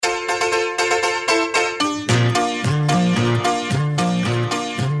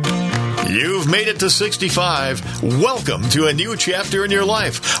made it to 65. Welcome to a new chapter in your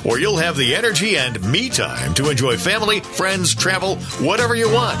life where you'll have the energy and me time to enjoy family, friends, travel, whatever you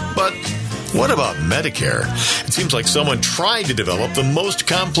want. But what about Medicare? It seems like someone tried to develop the most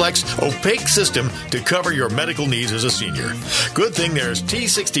complex, opaque system to cover your medical needs as a senior. Good thing there's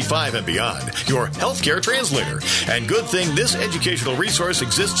T65 and Beyond, your healthcare translator. And good thing this educational resource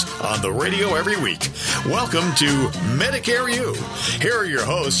exists on the radio every week. Welcome to Medicare U. Here are your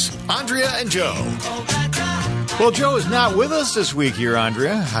hosts, Andrea and Joe. Well, Joe is not with us this week here,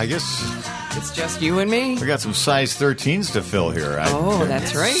 Andrea. I guess it's just you and me. We got some size 13s to fill here.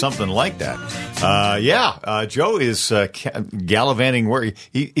 That's right. Something like that. Joe is gallivanting where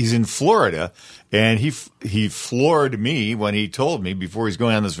he's in Florida, and he floored me when he told me before he's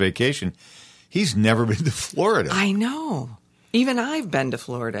going on this vacation he's never been to Florida. I know. Even I've been to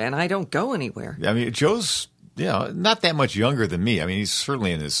Florida, and I don't go anywhere. I mean, Joe's not that much younger than me. I mean, he's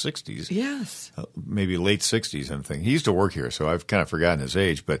certainly in his 60s. Yes. Maybe late 60s, I'm thinking. He used to work here, so I've kind of forgotten his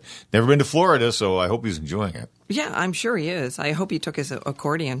age, but never been to Florida, so I hope he's enjoying it. Yeah, I'm sure he is. I hope he took his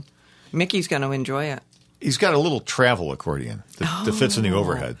accordion. Mickey's going to enjoy it. He's got a little travel accordion that fits in the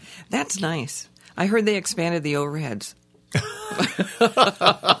overhead. That's nice. I heard they expanded the overheads.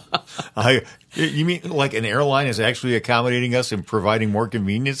 You mean like an airline is actually accommodating us and providing more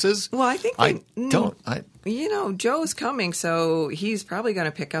conveniences? Well, I think Joe's coming, so he's probably going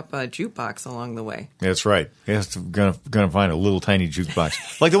to pick up a jukebox along the way. That's right. He's going to find a little tiny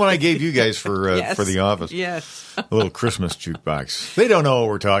jukebox, like the one I gave you guys for the office. Yes, a little Christmas jukebox. They don't know what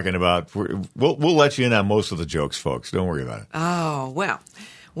we're talking about. We'll let you in on most of the jokes, folks. Don't worry about it. Oh well.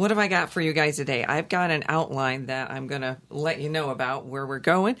 What have I got for you guys today? I've got an outline that I'm going to let you know about where we're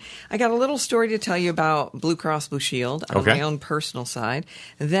going. I got a little story to tell you about Blue Cross Blue Shield on my own personal side.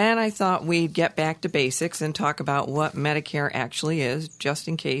 Then I thought we'd get back to basics and talk about what Medicare actually is, just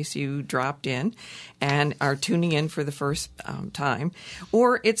in case you dropped in and are tuning in for the first time,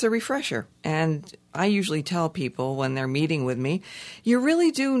 or it's a refresher. And I usually tell people when they're meeting with me, you really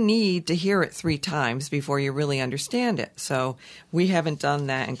do need to hear it 3 times before you really understand it. So we haven't done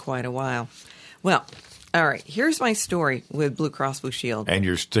that in quite a while. Well, all right, here's my story with Blue Cross Blue Shield. And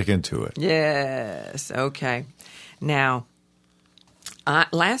you're sticking to it. Yes, okay. Now,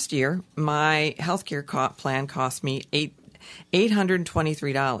 last year, my healthcare plan cost me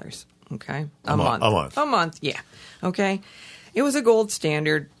 $823. Okay, a month, yeah. Okay, it was a gold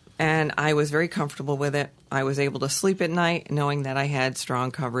standard, and I was very comfortable with it. I was able to sleep at night knowing that I had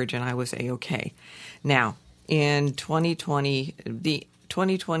strong coverage and I was A-okay. Now, in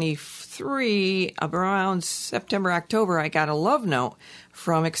 2023, around September, October, I got a love note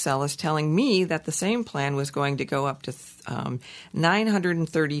from Excellus telling me that the same plan was going to go up to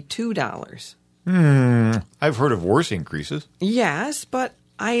 $932. I've heard of worse increases. Yes, but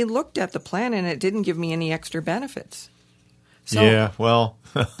I looked at the plan and it didn't give me any extra benefits. So, yeah, well,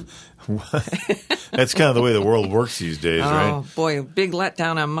 that's kind of the way the world works these days, right? Oh, boy, big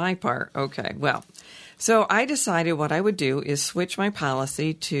letdown on my part. Okay, well, so I decided what I would do is switch my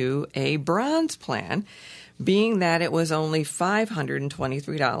policy to a bronze plan, being that it was only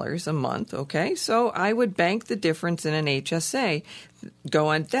 $523 a month, okay? So I would bank the difference in an HSA,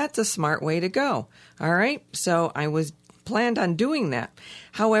 going, that's a smart way to go, all right? So I was planned on doing that.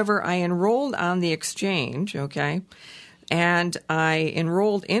 However, I enrolled on the exchange, okay, and I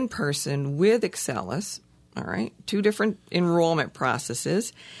enrolled in person with Excellus, all right, 2 different enrollment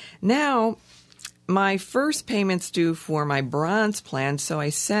processes. Now, my first payment's due for my bronze plan, so I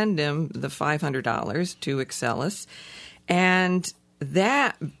send him the $500 to Excellus, and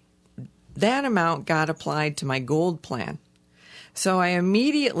that amount got applied to my gold plan. So I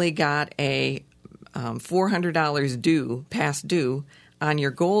immediately got a $400 past due on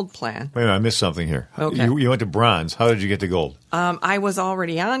your gold plan. Wait a minute, I missed something here. Okay. You went to bronze. How did you get to gold? I was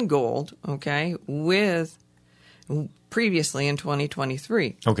already on gold, okay, previously in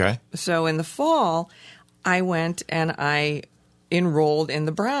 2023. Okay. So in the fall, I went and I enrolled in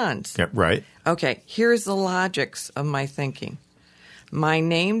the bronze. Yeah, right. Okay, here's the logics of my thinking. My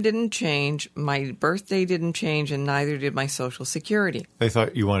name didn't change, my birthday didn't change, and neither did my Social Security. They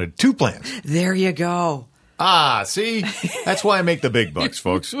thought you wanted 2 plans. There you go. Ah, see? That's why I make the big bucks,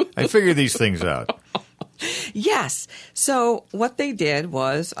 folks. I figure these things out. Yes. So what they did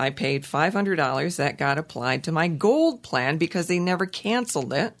was I paid $500 that got applied to my gold plan because they never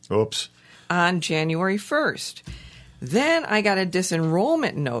canceled it. Oops. On January 1st. Then I got a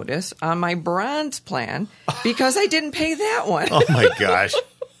disenrollment notice on my bronze plan because I didn't pay that one. Oh, my gosh.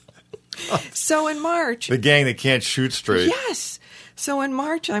 So in March... The gang that can't shoot straight. Yes. So in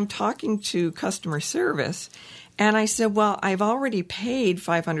March, I'm talking to customer service, and I said, well, I've already paid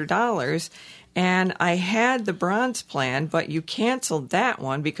 $500, And I had the bronze plan, but you canceled that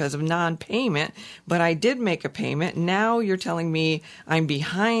one because of non-payment. But I did make a payment. Now you're telling me I'm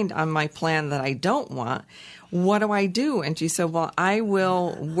behind on my plan that I don't want. What do I do? And she said, well, I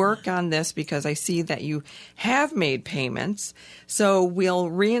will work on this because I see that you have made payments. So we'll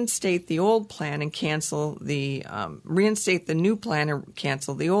reinstate the old plan and cancel reinstate the new plan and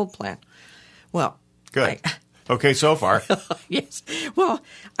cancel the old plan. Well, Good. Okay, so far. Yes. Well,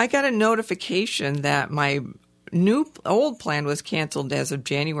 I got a notification that my old plan was canceled as of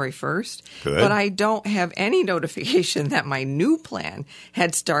January 1st. Good. But I don't have any notification that my new plan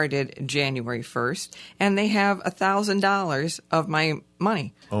had started January 1st, and they have $1,000 of my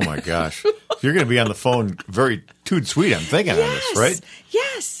money. Oh, my gosh. You're going to be on the phone very toot sweet, I'm thinking, on this, right?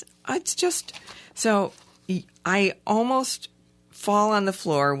 Yes. It's just so I almost fall on the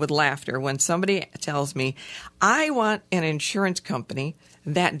floor with laughter when somebody tells me I want an insurance company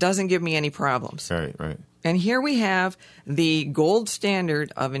that doesn't give me any problems. Right, right. And here we have the gold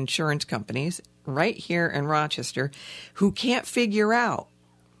standard of insurance companies right here in Rochester who can't figure out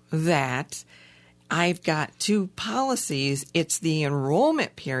that I've got two policies. It's the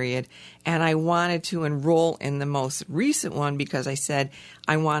enrollment period, and I wanted to enroll in the most recent one because I said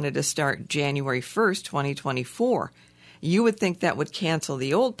I wanted to start January 1st, 2024. You would think that would cancel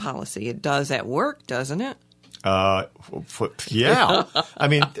the old policy. It does at work, doesn't it? Yeah. I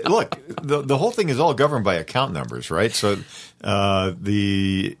mean, look, the whole thing is all governed by account numbers, right? So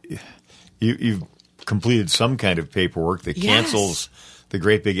you've completed some kind of paperwork that cancels the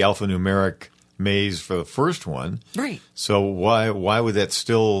great big alphanumeric maze for the first one. Right. So why would that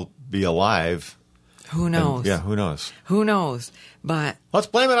still be alive? Who knows? And, who knows? Who knows? But let's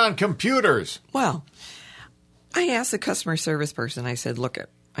blame it on computers. Well, I asked the customer service person, I said,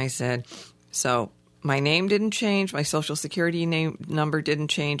 so my name didn't change, my social security number didn't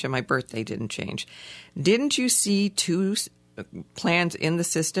change, and my birthday didn't change. Didn't you see two plans in the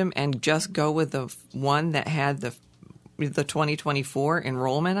system and just go with the one that had the 2024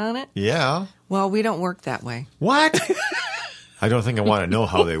 enrollment on it? Yeah. Well, we don't work that way. What? I don't think I want to know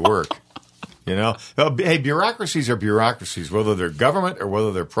how they work. You know, hey, bureaucracies are bureaucracies, whether they're government or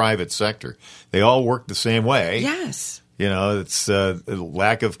whether they're private sector. They all work the same way. Yes. You know, it's a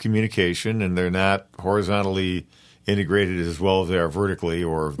lack of communication, and they're not horizontally integrated as well as they are vertically,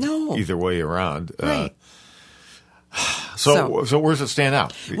 or either way around. Right. So where does it stand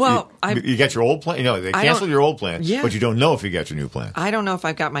out? Well, you got your old plan. You know, they canceled your old plan, but you don't know if you got your new plan. I don't know if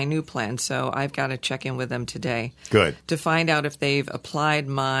I've got my new plan, so I've got to check in with them today. Good. To find out if they've applied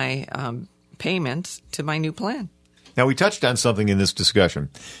my payments to my new plan. Now, we touched on something in this discussion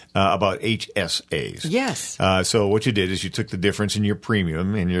about HSAs. Yes. So what you did is you took the difference in your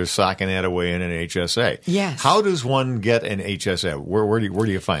premium and you're socking that away in an HSA. Yes. How does one get an HSA? Where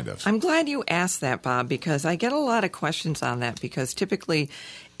do you find those? I'm glad you asked that, Bob, because I get a lot of questions on that because typically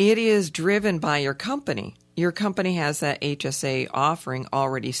it is driven by your company. Your company has that HSA offering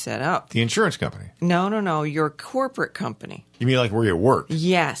already set up. The insurance company? No. Your corporate company. You mean like where you work?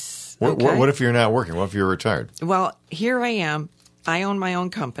 Yes. Okay. What if you're not working? What if you're retired? Well, here I am. I own my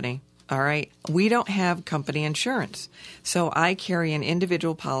own company. All right. We don't have company insurance. So I carry an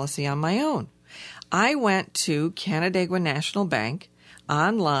individual policy on my own. I went to Canandaigua National Bank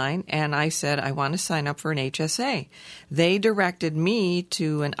online and I said, I want to sign up for an HSA. They directed me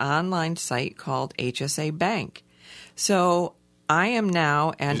to an online site called HSA Bank. So I am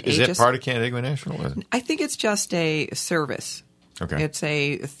now an Is that part of Canandaigua National? I think it's just a service. Okay. It's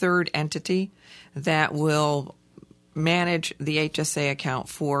a third entity that will manage the HSA account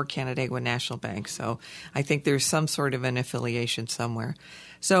for Canandaigua National Bank. So I think there's some sort of an affiliation somewhere.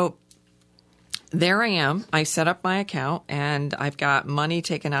 So there I am. I set up my account, and I've got money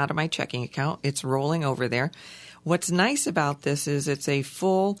taken out of my checking account. It's rolling over there. What's nice about this is it's a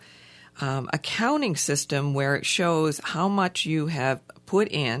full accounting system where it shows how much you have put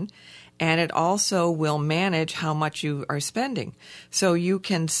in, and it also will manage how much you are spending. So you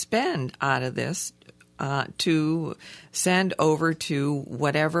can spend out of this to send over to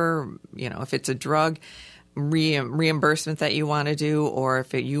whatever, if it's a drug reimbursement that you want to do, or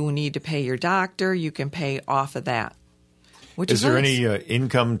if you need to pay your doctor, you can pay off of that. Is there any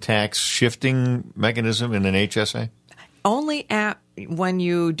income tax shifting mechanism in an HSA? Only when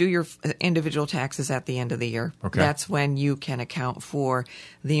you do your individual taxes at the end of the year. Okay. That's when you can account for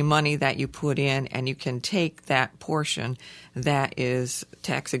the money that you put in, and you can take that portion that is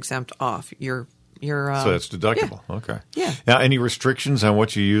tax exempt off your. So that's deductible. Yeah. Okay. Yeah. Now, any restrictions on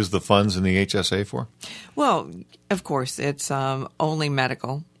what you use the funds in the HSA for? Well, of course, it's only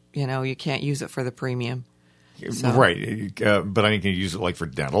medical. You can't use it for the premium. So. Right. But I mean, can you use it like for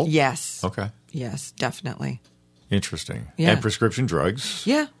dental? Yes. Okay. Yes, definitely. Interesting. Yeah. And prescription drugs.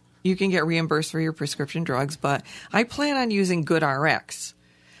 Yeah, you can get reimbursed for your prescription drugs, but I plan on using GoodRx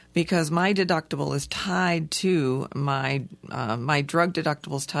because my deductible is tied to my drug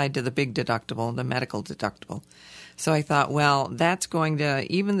deductible is tied to the big deductible, the medical deductible. So I thought, well, that's going to,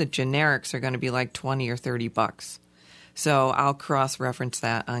 even the generics are going to be like $20 or $30. So I'll cross-reference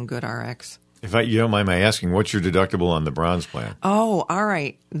that on GoodRx. If you don't mind my asking, what's your deductible on the bronze plan? Oh, all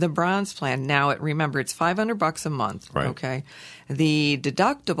right. The bronze plan. Now, remember, it's $500 a month. Right. Okay. The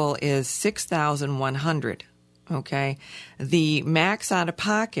deductible is $6,100. Okay. The max out of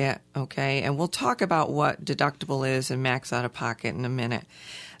pocket. Okay. And we'll talk about what deductible is and max out of pocket in a minute.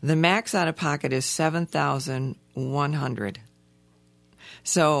 The max out of pocket is $7,100.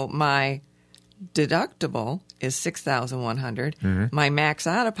 So my deductible is $6,100. Mm-hmm. My max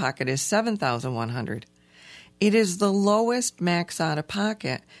out of pocket is $7,100. It is the lowest max out of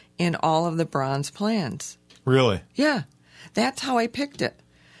pocket in all of the bronze plans. Really? Yeah. That's how I picked it.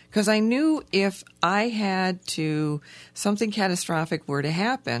 Because I knew if I had to, something catastrophic were to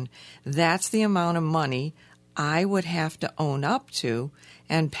happen, that's the amount of money I would have to own up to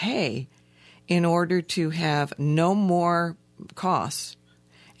and pay in order to have no more costs.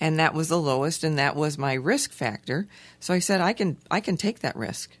 And that was the lowest, and that was my risk factor. So I said, I can take that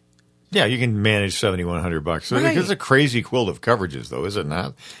risk. Yeah, you can manage $7,100. So Right. It's a crazy quilt of coverages, though, is it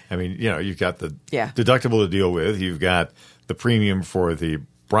not? I mean, you've got the Yeah. deductible to deal with. You've got the premium for the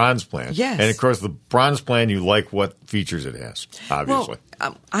bronze plan. Yes. And, of course, the bronze plan, you like what features it has, obviously.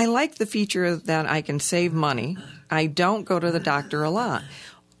 Well, I like the feature that I can save money. I don't go to the doctor a lot.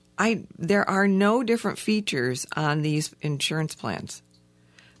 There are no different features on these insurance plans.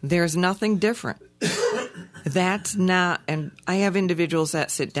 There's nothing different. That's not, and I have individuals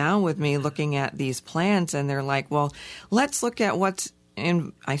that sit down with me looking at these plans and they're like, well, let's look at what's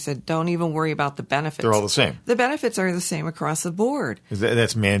in. I said, don't even worry about the benefits. They're all the same. The benefits are the same across the board.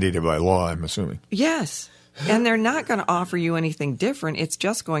 That's mandated by law, I'm assuming. Yes. And they're not going to offer you anything different. It's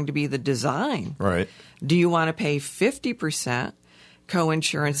just going to be the design. Right. Do you want to pay 50%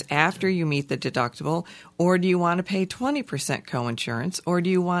 coinsurance after you meet the deductible, or do you want to pay 20% coinsurance, or do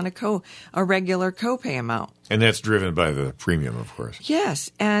you want a regular copay amount? And that's driven by the premium, of course.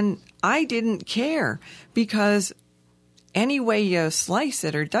 Yes, and I didn't care because any way you slice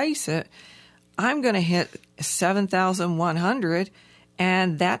it or dice it, I'm going to hit 7,100,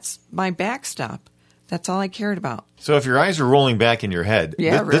 and that's my backstop. That's all I cared about. So if your eyes are rolling back in your head,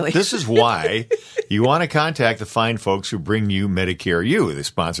 really. This is why you want to contact the fine folks who bring you Medicare U. They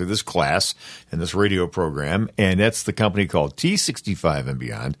sponsor this class and this radio program, and that's the company called T65 and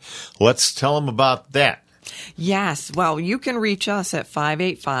Beyond. Let's tell them about that. Yes. Well, you can reach us at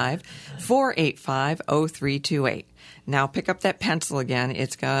 585-485-0328. Now pick up that pencil again.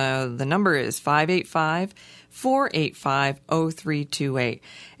 The number is 585-485-0328.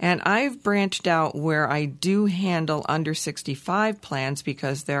 And I've branched out where I do handle under 65 plans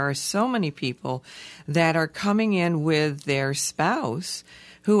because there are so many people that are coming in with their spouse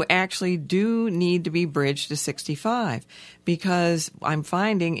who actually do need to be bridged to 65, because I'm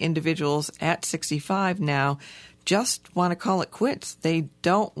finding individuals at 65 now just want to call it quits. They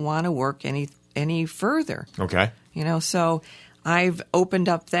don't want to work any further. Okay. So I've opened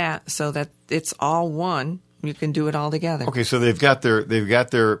up that so that it's all one. You can do it all together. Okay, so they've got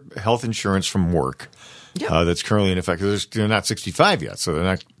their health insurance from work. Yep. That's currently in effect. They're not 65 yet, so they're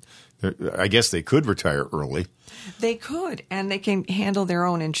not. I guess they could retire early. They could, and they can handle their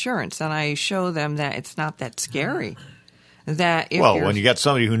own insurance. And I show them that it's not that scary. That if when you got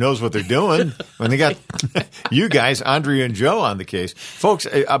somebody who knows what they're doing, when they got you guys, Andrea and Joe, on the case, folks.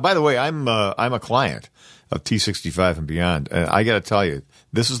 By the way, I'm a client of T65 and Beyond, and I got to tell you,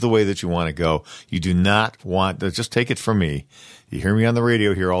 this is the way that you want to go. You do not want to just take it from me. You hear me on the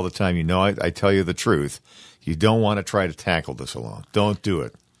radio here all the time. You know I tell you the truth. You don't want to try to tackle this alone. Don't do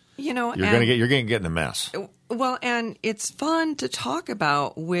it. You're going to get in a mess. Well, and it's fun to talk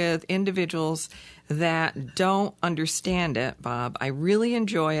about with individuals that don't understand it, Bob. I really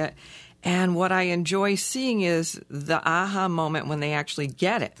enjoy it. And what I enjoy seeing is the aha moment when they actually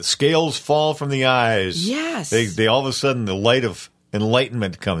get it. The scales fall from the eyes. Yes. They all of a sudden, the light of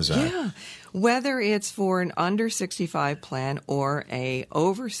enlightenment comes on. Yeah. Whether it's for an under 65 plan or a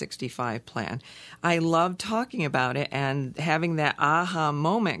over 65 plan. I love talking about it and having that aha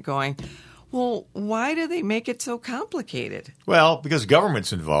moment going, well, why do they make it so complicated? Well, because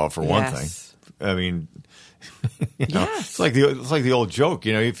government's involved for one thing. I mean, it's like the old joke.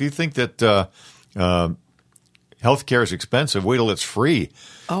 If you think that health care is expensive, wait till it's free.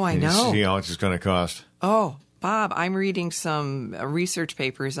 Oh, I know. See how much it's going to cost. Oh, Bob, I'm reading some research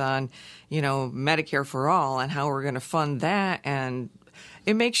papers on, Medicare for All and how we're going to fund that. And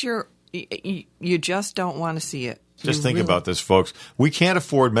it makes you just don't want to see it. Just think about this, folks. We can't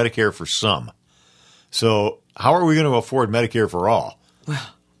afford Medicare for some. So how are we going to afford Medicare for all? Well,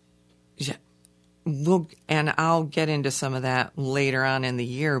 yeah. And I'll get into some of that later on in the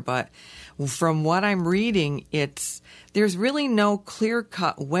year, but from what I'm reading, there's really no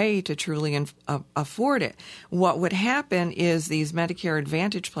clear-cut way to truly afford it. What would happen is these Medicare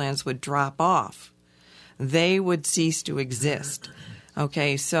Advantage plans would drop off. They would cease to exist.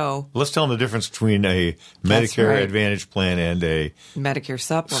 Okay, so let's tell them the difference between a Medicare Advantage plan and a Medicare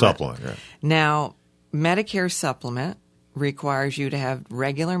supplement. Right. Now, Medicare supplement requires you to have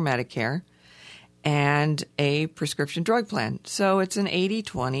regular Medicare and a prescription drug plan. So it's an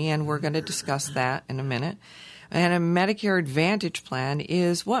 80-20, and we're going to discuss that in a minute. And a Medicare Advantage plan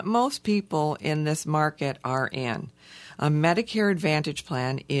is what most people in this market are in. A Medicare Advantage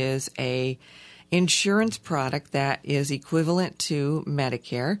plan is a insurance product that is equivalent to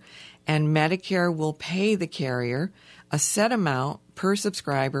Medicare, and Medicare will pay the carrier a set amount per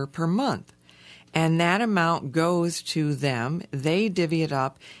subscriber per month. And that amount goes to them. They divvy it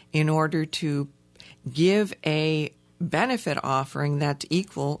up in order to give a benefit offering that's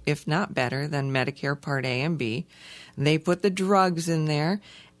equal, if not better, than Medicare Part A and B. They put the drugs in there,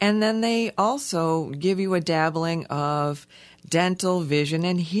 and then they also give you a dabbling of dental, vision,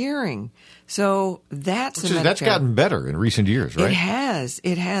 and hearing. So that's that's gotten better in recent years, right? It has.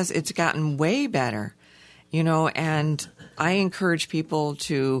 It's gotten way better. And I encourage people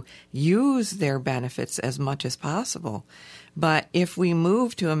to use their benefits as much as possible. But if we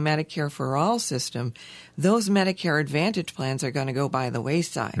move to a Medicare for All system, those Medicare Advantage plans are going to go by the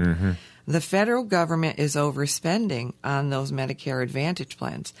wayside. Mm-hmm. The federal government is overspending on those Medicare Advantage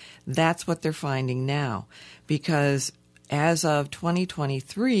plans. That's what they're finding now. Because as of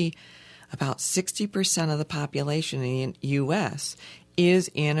 2023, about 60% of the population in the U.S.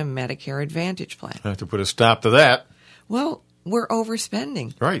 is in a Medicare Advantage plan. I have to put a stop to that. Well, we're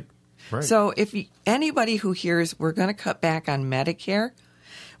overspending. Right. So if anybody who hears we're going to cut back on Medicare,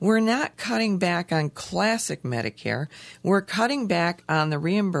 we're not cutting back on classic Medicare. We're cutting back on the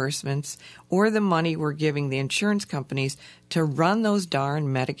reimbursements or the money we're giving the insurance companies to run those darn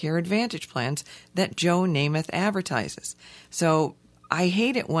Medicare Advantage plans that Joe Namath advertises. So I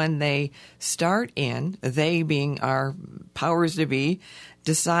hate it when they start in, they being our powers to be,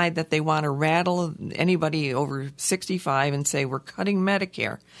 decide that they want to rattle anybody over 65 and say, we're cutting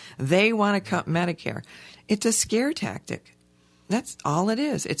Medicare. They want to cut Medicare. It's a scare tactic. That's all it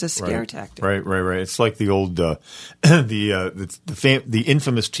is. It's a scare tactic. Right. It's like the old, the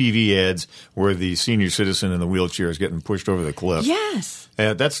infamous TV ads where the senior citizen in the wheelchair is getting pushed over the cliff. Yes.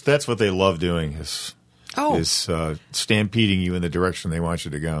 That's what they love doing is stampeding you in the direction they want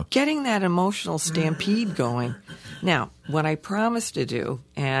you to go. Getting that emotional stampede going. Now, what I promised to do,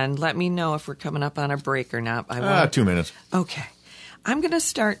 and let me know if we're coming up on a break or not. 2 minutes. Okay. I'm going to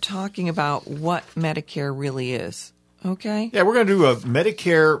start talking about what Medicare really is. Okay? Yeah, we're going to do a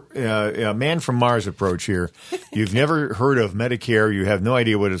Medicare man from Mars approach here. You've never heard of Medicare. You have no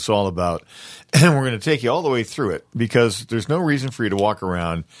idea what it's all about. And we're going to take you all the way through it because there's no reason for you to walk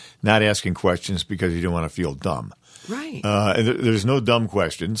around not asking questions because you don't want to feel dumb. Right. There's no dumb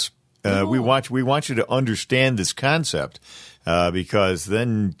questions. No. We want you to understand this concept because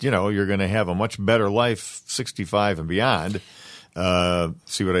then, you're going to have a much better life 65 and beyond.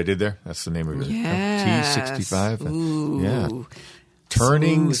 See what I did there? That's the name of it. Yes. T65. Ooh. Yeah.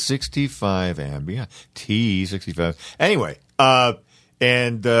 Turning 65 and beyond. T65. Anyway,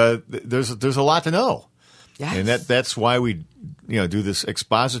 there's a lot to know. Yes. And that's why we do this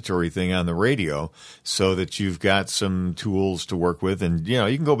expository thing on the radio so that you've got some tools to work with. And, you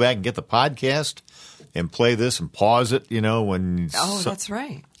can go back and get the podcast and play this and pause it, when... Oh, that's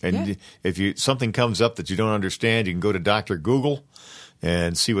right. And if something comes up that you don't understand, you can go to Dr. Google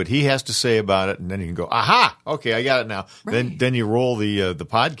and see what he has to say about it. And then you can go, aha, okay, I got it now. Right. Then you roll the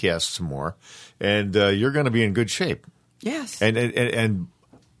podcast some more, and you're going to be in good shape. Yes. And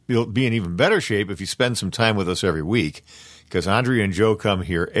you'll be in even better shape if you spend some time with us every week, because Andrea and Joe come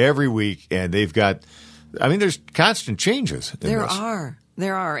here every week, and they've got, there's constant changes. There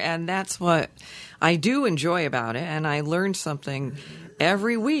are, and that's what I do enjoy about it, and I learned something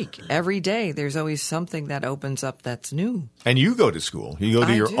every week, every day, there's always something that opens up that's new. And you go to school. You go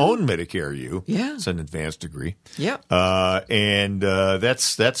to your do. own Medicare U. Yeah. It's an advanced degree. Yep. And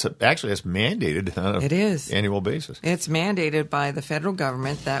that's mandated on It is. annual basis. It's mandated by the federal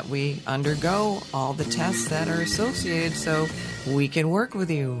government that we undergo all the tests that are associated so we can work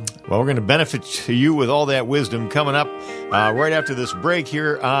with you. Well, we're going to benefit you with all that wisdom coming up right after this break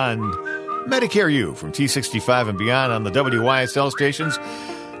here on Medicare U from T65 and beyond on the WYSL stations.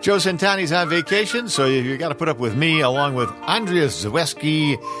 Joe Centani's on vacation, so you got to put up with me along with Andrea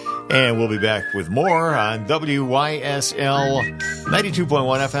Zaweski, and we'll be back with more on WYSL 92.1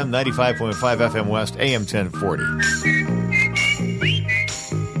 FM, 95.5 FM West, AM 1040.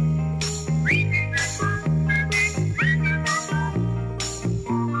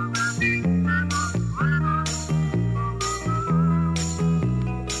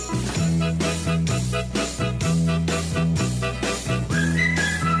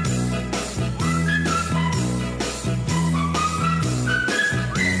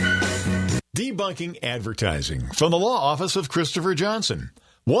 Debunking advertising from the law office of Christopher Johnson.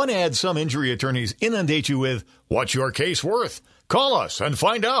 One ad some injury attorneys inundate you with, "What's your case worth? Call us and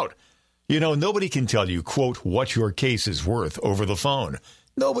find out." You know, nobody can tell you, quote, what your case is worth over the phone.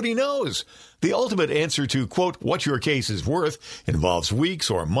 Nobody knows. The ultimate answer to, quote, what your case is worth involves weeks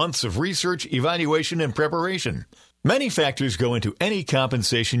or months of research, evaluation, and preparation. Many factors go into any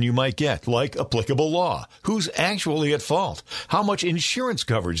compensation you might get, like applicable law, who's actually at fault, how much insurance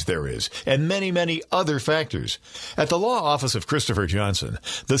coverage there is, and many, many other factors. At the law office of Christopher Johnson,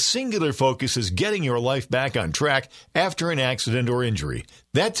 the singular focus is getting your life back on track after an accident or injury.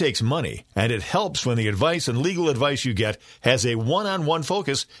 That takes money, and it helps when the advice and legal advice you get has a one-on-one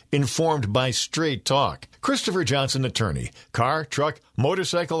focus informed by straight talk. Christopher Johnson, attorney, car, truck,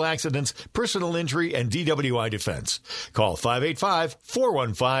 motorcycle accidents, personal injury, and DWI defense. Call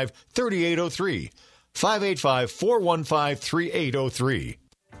 585-415-3803. 585-415-3803.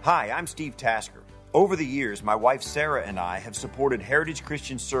 Hi, I'm Steve Tasker. Over the years, my wife Sarah and I have supported Heritage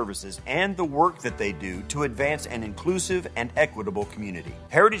Christian Services and the work that they do to advance an inclusive and equitable community.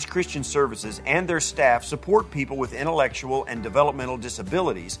 Heritage Christian Services and their staff support people with intellectual and developmental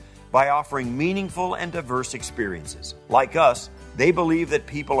disabilities by offering meaningful and diverse experiences. Like us, they believe that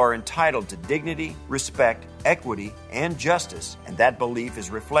people are entitled to dignity, respect, equity, and justice, and that belief is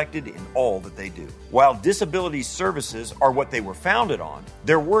reflected in all that they do. While disability services are what they were founded on,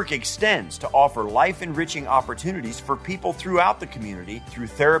 their work extends to offer life-enriching opportunities for people throughout the community through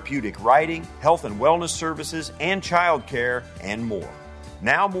therapeutic writing, health and wellness services, and child care, and more.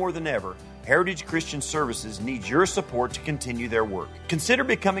 Now more than ever, Heritage Christian Services needs your support to continue their work. Consider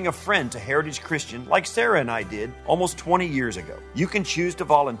becoming a friend to Heritage Christian like Sarah and I did almost 20 years ago. You can choose to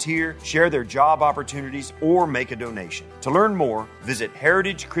volunteer, share their job opportunities, or make a donation. To learn more, visit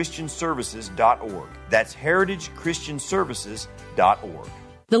heritagechristianservices.org. That's heritagechristianservices.org.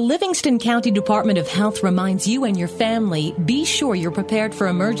 The Livingston County Department of Health reminds you and your family, be sure you're prepared for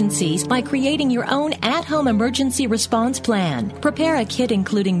emergencies by creating your own at-home emergency response plan. Prepare a kit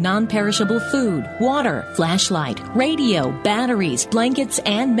including non-perishable food, water, flashlight, radio, batteries, blankets,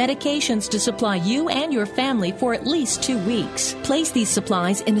 and medications to supply you and your family for at least 2 weeks. Place these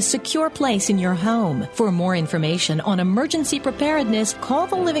supplies in a secure place in your home. For more information on emergency preparedness, call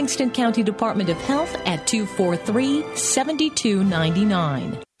the Livingston County Department of Health at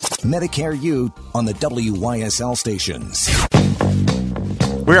 243-7299. Medicare U on the WYSL stations.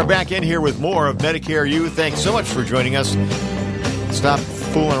 We are back in here with more of Medicare U. Thanks so much for joining us. Stop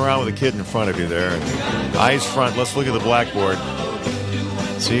fooling around with the kid in front of you there. Eyes front. Let's look at the blackboard.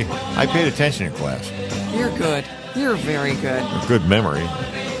 See, I paid attention in class. You're good. You're very good. Good memory.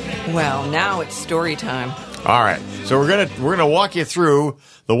 Well, now it's story time. All right. So we're gonna walk you through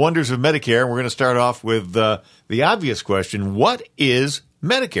the wonders of Medicare. We're going to start off with the obvious question: what is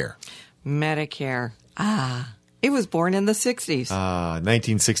Medicare? Medicare. It was born in the 60s.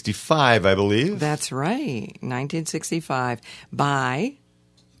 1965, I believe. That's right. 1965 by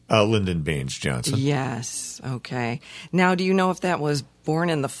Lyndon Baines Johnson. Yes. Okay. Now, do you know if that was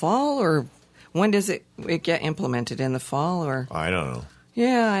born in the fall, or when does it get implemented, in the fall, or? I don't know.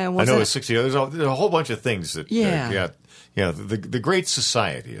 Yeah, I know it's 60. There's a whole bunch of things that. The Great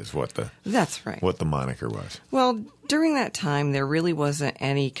Society is That's right. What the moniker was. Well, during that time, there really wasn't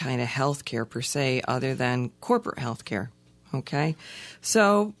any kind of health care per se, other than corporate health care. Okay,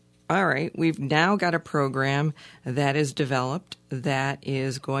 so all right, we've now got a program that is developed that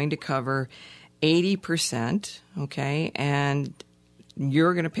is going to cover 80%. Okay, and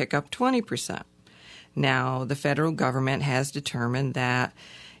you're going to pick up 20%. Now, the federal government has determined that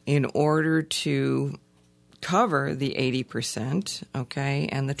in order to cover the 80%, okay,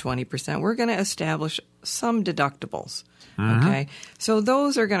 and the 20%, we're going to establish some deductibles, okay? So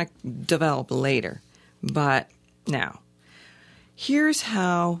those are going to develop later. But now, here's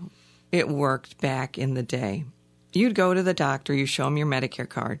how it worked back in the day. You'd go to the doctor, you show them your Medicare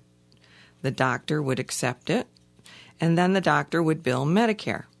card. The doctor would accept it, and then the doctor would bill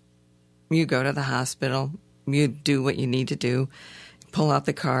Medicare. You go to the hospital, you do what you need to do, pull out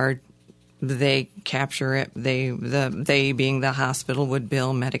the card, they capture it, they being the hospital would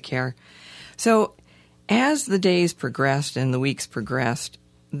bill Medicare. So as the days progressed and the weeks progressed,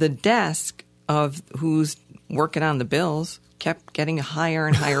 the desk of who's working on the bills kept getting higher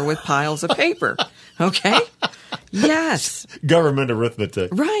and higher with piles of paper. Okay? Yes. Government arithmetic.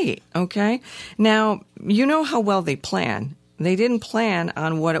 Right. Okay. Now, you know how well they plan. They didn't plan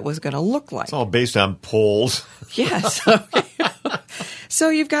on what it was going to look like. It's all based on polls. Yes. Okay. So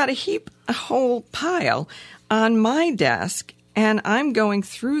you've got a whole pile on my desk, and I'm going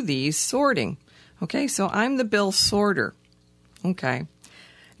through these sorting. Okay. So I'm the bill sorter. Okay.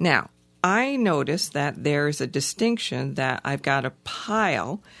 Now, I noticed that there's a distinction that I've got a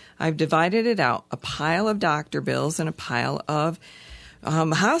pile. I've divided it out, a pile of doctor bills and a pile of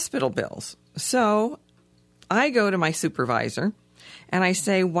hospital bills. So I go to my supervisor and I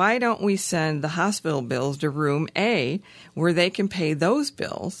say, why don't we send the hospital bills to room A where they can pay those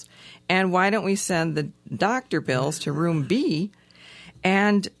bills? And why don't we send the doctor bills to room B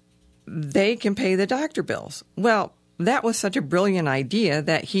and they can pay the doctor bills? Well, that was such a brilliant idea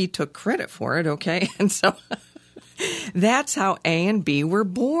that he took credit for it, okay? And so that's how A and B were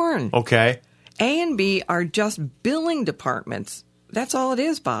born. Okay. A and B are just billing departments. That's all it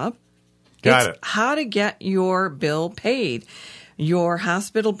is, Bob. Got it. How to get your bill paid. Your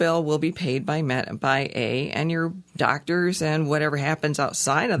hospital bill will be paid by A, and your doctors and whatever happens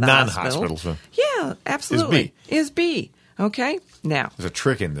outside of the hospital. Non-hospital. So Yeah, absolutely. Is B. Okay? Now. there's a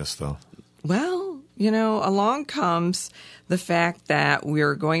trick in this, though. Well, along comes the fact that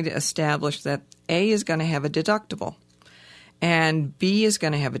we're going to establish that A is going to have a deductible and B is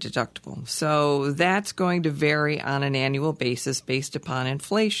going to have a deductible. So that's going to vary on an annual basis based upon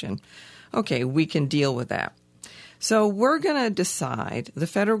inflation. Okay, we can deal with that. So we're going to decide, the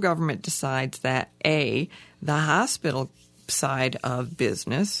federal government decides that A, the hospital side of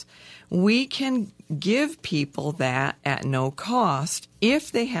business, we can give people that at no cost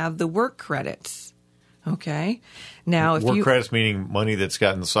if they have the work credits. Okay. Now, if work credits meaning money that's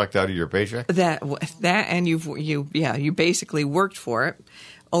gotten sucked out of your paycheck. That and you basically worked for it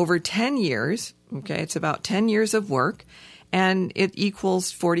over 10 years. Okay, it's about 10 years of work, and it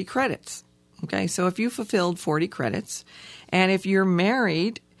equals 40 credits. Okay, so if you fulfilled 40 credits, and if you're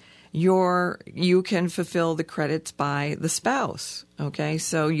married, you can fulfill the credits by the spouse. Okay,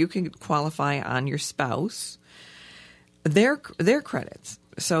 so you can qualify on your spouse their credits.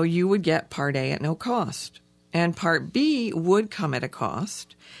 So you would get Part A at no cost. And Part B would come at a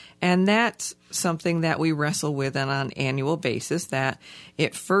cost. And that's something that we wrestle with on an annual basis, that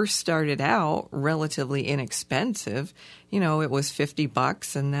it first started out relatively inexpensive. It was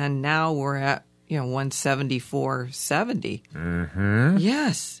 $50, and then now we're at, $174.70. Mm-hmm.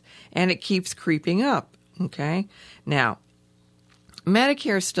 Yes. And it keeps creeping up. Okay. Now,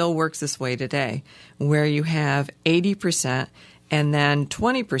 Medicare still works this way today, where you have 80% and then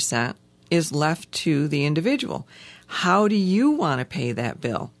 20% is left to the individual. How do you want to pay that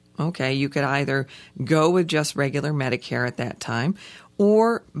bill? Okay, you could either go with just regular Medicare at that time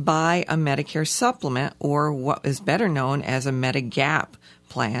or buy a Medicare supplement, or what is better known as a Medigap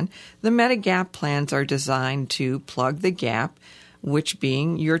plan. The Medigap plans are designed to plug the gap, which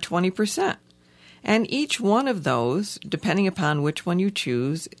being your 20%. And each one of those, depending upon which one you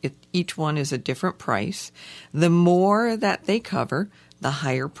choose, each one is a different price. The more that they cover, the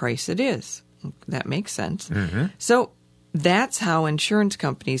higher price it is. That makes sense. Mm-hmm. So that's how insurance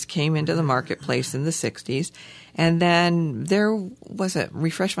companies came into the marketplace in the 60s. And then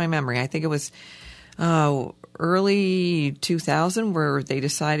refresh my memory, I think it was early 2000 where they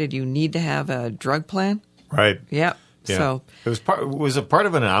decided you need to have a drug plan. Right. Yep. Yeah. So was a part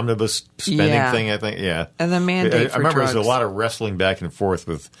of an omnibus spending thing, I think. Yeah. And the mandate I remember drugs. there was a lot of wrestling back and forth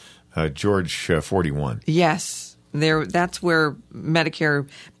with George 41. Yes. That's where Medicare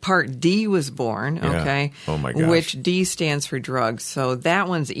Part D was born, okay? Yeah. Oh, my gosh. Which D stands for drugs. So that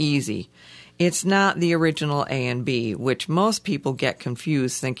one's easy. It's not the original A and B, which most people get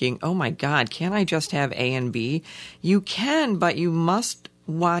confused thinking, oh, my God, can't I just have A and B? You can, but you must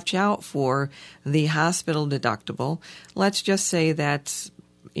watch out for the hospital deductible. Let's just say that's,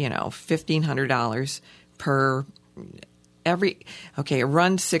 $1,500 per it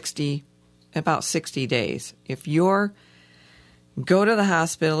runs 60 about 60 days. If you're go to the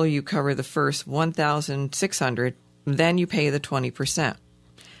hospital, you cover the first $1,600, then you pay the 20%.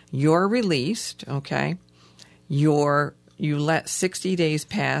 You're released, okay? You let 60 days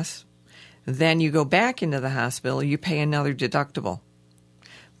pass, then you go back into the hospital, you pay another deductible.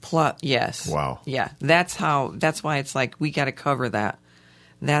 Plus, yes. Wow. Yeah, that's why it's like we got to cover that.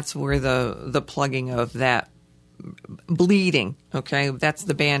 That's where the plugging of that bleeding, okay? That's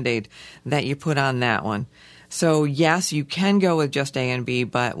the Band-Aid that you put on that one. So, yes, you can go with just A and B,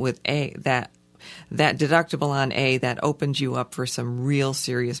 but with A, that deductible on A, that opens you up for some real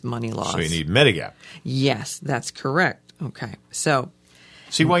serious money loss. So you need Medigap. Yes, that's correct. Okay. So,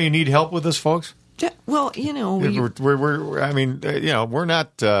 see why you need help with this, folks? Well, we're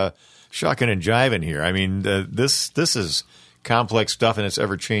not shucking and jiving here. I mean, this is complex stuff, and it's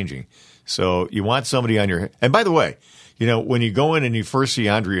ever changing. So you want somebody on your. And by the way, when you go in and you first see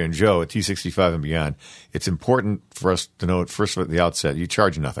Andrea and Joe at T65 and Beyond, it's important for us to know first at the outset you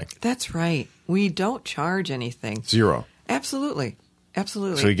charge nothing. That's right. We don't charge anything. Zero. Absolutely.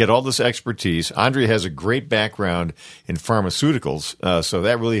 Absolutely. So you get all this expertise. Andrea has a great background in pharmaceuticals, so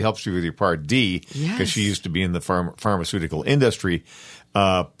that really helps you with your Part D because she used to be in the pharmaceutical industry.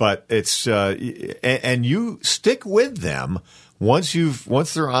 But it's and you stick with them once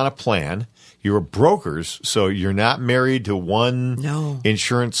they're on a plan. You're brokers, so you're not married to one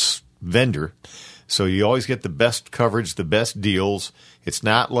insurance vendor. So you always get the best coverage, the best deals. It's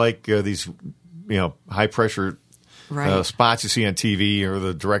not like these high pressure. Right. Spots you see on TV or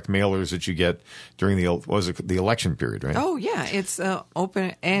the direct mailers that you get during the election period, right? Oh, yeah. It's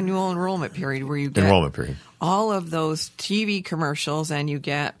open annual enrollment period where you get all of those TV commercials and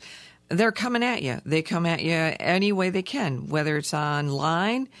they're coming at you. They come at you any way they can, whether it's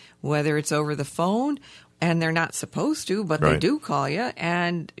online, whether it's over the phone, and they're not supposed to, but they do call you,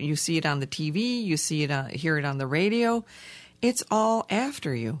 and you see it on the TV, you see it, hear it on the radio. It's all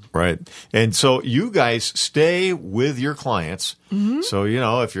after you. Right. And so you guys stay with your clients. Mm-hmm. So,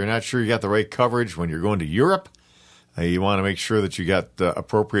 if you're not sure you got the right coverage when you're going to Europe, you want to make sure that you got the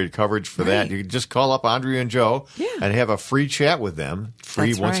appropriate coverage for that. You can just call up Andrea and Joe and have a free chat with them.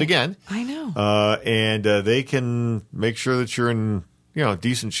 Free once again. I know. And they can make sure that you're in,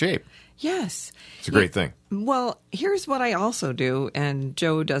 decent shape. Yes. It's a great thing. Well, here's what I also do, and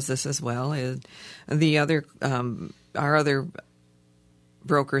Joe does this as well, is the other our other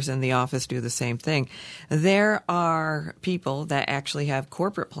brokers in the office do the same thing. There are people that actually have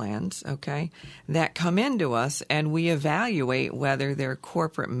corporate plans, okay, that come into us, and we evaluate whether their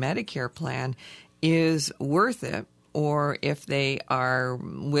corporate Medicare plan is worth it, or if they are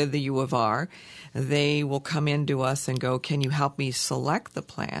with the U of R, they will come into us and go, can you help me select the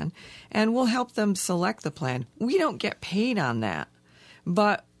plan? And we'll help them select the plan. We don't get paid on that.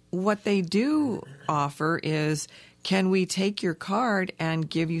 But what they do offer is, can we take your card and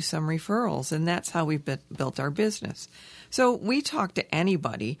give you some referrals? And that's how we've built our business. So we talk to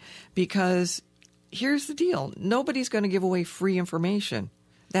anybody because here's the deal. Nobody's going to give away free information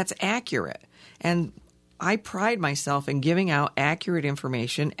that's accurate. And I pride myself in giving out accurate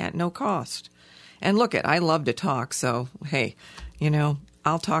information at no cost. And look, I love to talk. So, hey,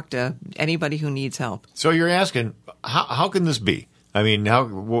 I'll talk to anybody who needs help. So you're asking, how can this be? I mean,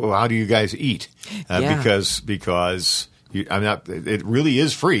 how do you guys eat? Because it really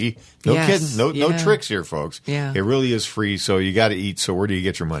is free. No kidding. No tricks here, folks. Yeah. It really is free. So you got to eat. So where do you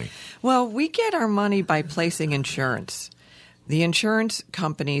get your money? Well, we get our money by placing insurance. The insurance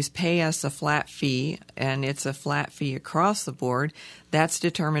companies pay us a flat fee, and it's a flat fee across the board. That's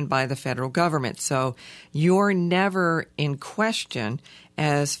determined by the federal government. So you're never in question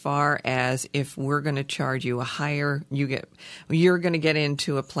as far as if we're going to charge you a higher, you're going to get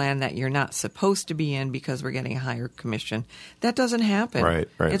into a plan that you're not supposed to be in because we're getting a higher commission. That doesn't happen. Right.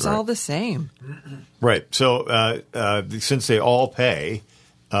 It's all the same. Right. So since they all pay,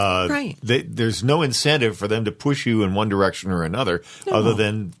 there's no incentive for them to push you in one direction or another other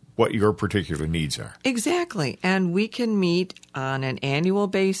than what your particular needs are. Exactly. And we can meet on an annual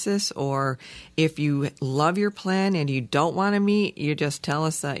basis, or if you love your plan and you don't want to meet, you just tell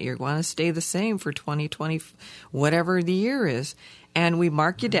us that you want to stay the same for 2020, whatever the year is. And we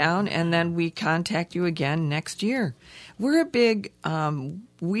mark you down, and then we contact you again next year. We're a big,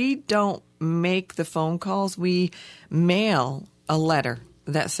 we don't make the phone calls. We mail a letter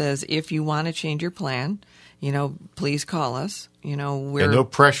that says, if you want to change your plan, please call us. And no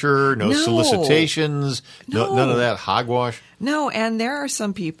pressure, no solicitations, none of that hogwash. No, and there are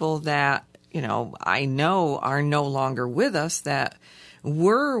some people that, I know are no longer with us that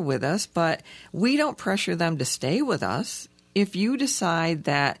were with us, but we don't pressure them to stay with us. if you decide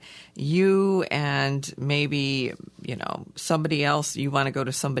that you and maybe, somebody else, you want to go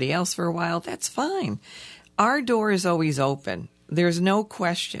to somebody else for a while, that's fine. Our door is always open. There's no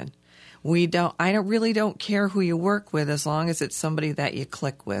question. I really don't care who you work with as long as it's somebody that you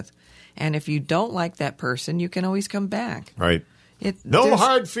click with. And if you don't like that person, you can always come back. Right. No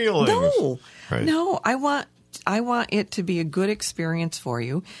hard feelings. No. Right. No, I want it to be a good experience for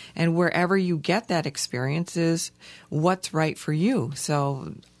you. And wherever you get that experience is what's right for you.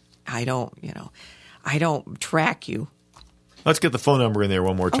 So I don't track you. Let's get the phone number in there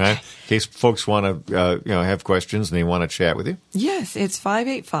one more time in case folks want to have questions and they want to chat with you. Yes, it's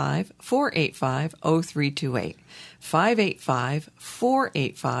 585-485-0328.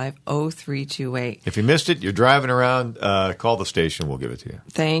 585-485-0328. If you missed it, you're driving around, call the station. We'll give it to you.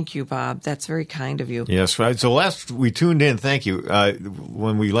 Thank you, Bob. That's very kind of you. Yes, right. So last we tuned in, thank you.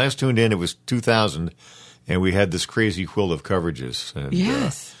 When we last tuned in, it was 2000, and we had this crazy quilt of coverages. And,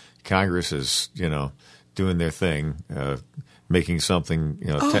 yes. Congress is, doing their thing, making something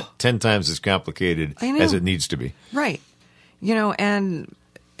 10 times as complicated as it needs to be. Right. And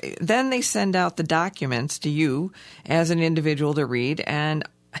then they send out the documents to you as an individual to read, and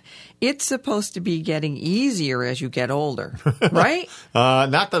it's supposed to be getting easier as you get older, right?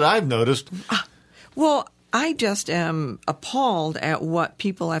 Not that I've noticed. Well, I just am appalled at what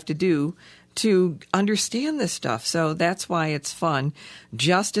people have to do to understand this stuff. So that's why it's fun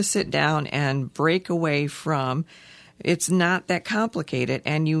just to sit down and break away from. It's not that complicated,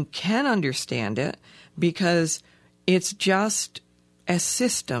 and you can understand it because it's just a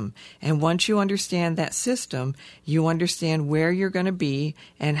system. And once you understand that system, you understand where you're going to be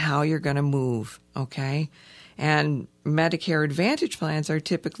and how you're going to move, okay? And Medicare Advantage plans are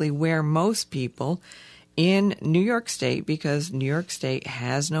typically where most people in New York State, because New York State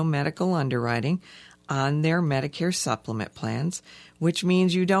has no medical underwriting on their Medicare supplement plans, which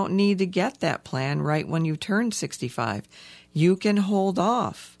means you don't need to get that plan right when you turn 65. You can hold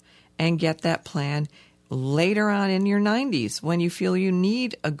off and get that plan later on in your 90s when you feel you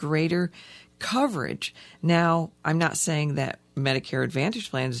need a greater coverage. Now, I'm not saying that Medicare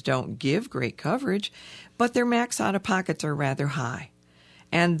Advantage plans don't give great coverage, but their max out-of-pockets are rather high.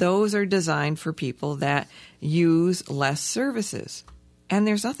 And those are designed for people that use less services. And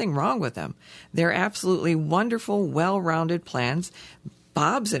there's nothing wrong with them. They're absolutely wonderful, well-rounded plans.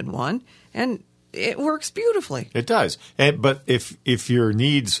 Bob's in one, and it works beautifully. It does. But if your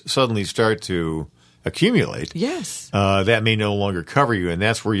needs suddenly start to accumulate, yes, that may no longer cover you, and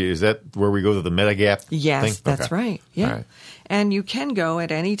that's where is that where we go to the Medigap? Yes, thing? that's right. Yeah, right. And you can go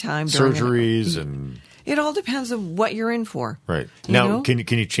at any time. During surgeries and. It all depends on what you're in for. Right. Now, can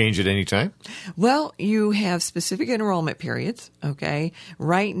you change it any time? Well, you have specific enrollment periods, okay?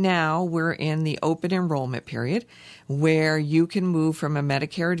 Right now, we're in the open enrollment period where you can move from a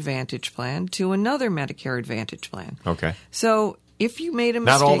Medicare Advantage plan to another Medicare Advantage plan. Okay. So if you made a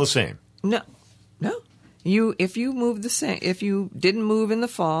mistake... Not all the same. No. If you moved the same, if you didn't move in the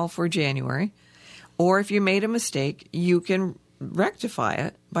fall for January, or if you made a mistake, you can rectify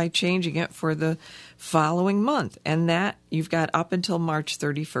it by changing it for the following month. And that you've got up until March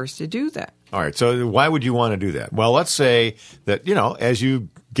 31st to do that. All right. So why would you want to do that? Well, let's say that, as you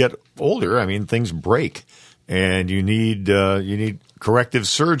get older, things break and you need corrective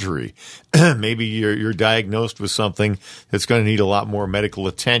surgery. Maybe you're diagnosed with something that's going to need a lot more medical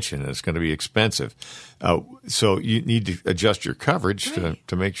attention and it's going to be expensive. So you need to adjust your coverage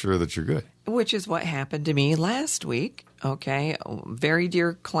to make sure that you're good. Which is what happened to me last week. Okay, a very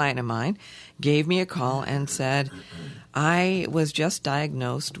dear client of mine gave me a call and said, I was just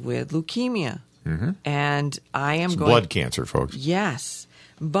diagnosed with leukemia. Mm-hmm. And I am blood cancer, folks. Yes.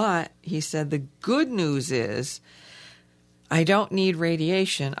 But he said the good news is I don't need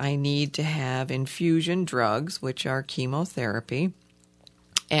radiation. I need to have infusion drugs, which are chemotherapy,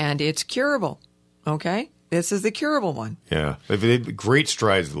 and it's curable. Okay? This is the curable one. Yeah. They've great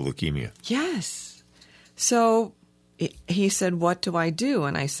strides with leukemia. Yes. So he said, what do I do?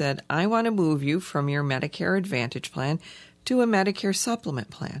 And I said, I want to move you from your Medicare Advantage plan to a Medicare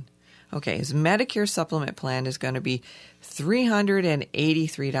Supplement plan. Okay, his Medicare Supplement plan is going to be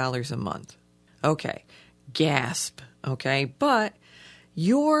 $383 a month. Okay, gasp. Okay, but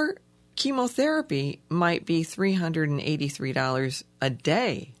your chemotherapy might be $383 a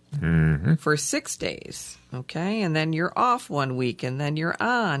day. Mm-hmm. For 6 days, okay? And then you're off 1 week, and then you're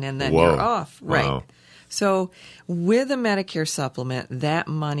on, and then Whoa. you're off. Right. Wow. So with a Medicare supplement, that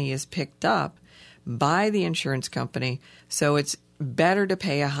money is picked up by the insurance company, so it's better to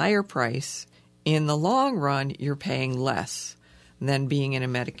pay a higher price. In the long run, you're paying less. than being in a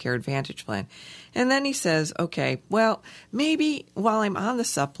Medicare Advantage plan. And then he says, okay, well, maybe while I'm on the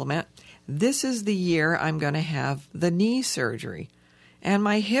supplement, this is the year I'm going to have the knee surgery and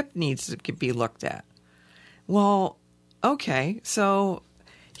my hip needs to be looked at. Well, okay, so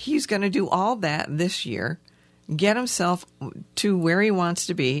he's going to do all that this year, get himself to where he wants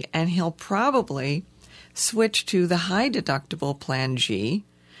to be, and he'll probably switch to the high deductible plan G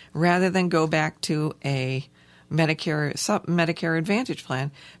rather than go back to a Medicare Advantage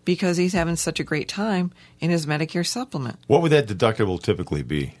plan because he's having such a great time in his Medicare supplement. What would that deductible typically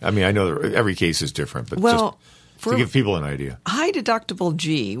be? I mean, I know every case is different, but just to give people an idea. High deductible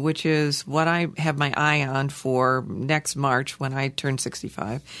G, which is what I have my eye on for next March when I turn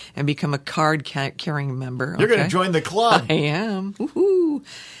 65 and become a card-carrying member. You're going to join the club. I am. Woohoo!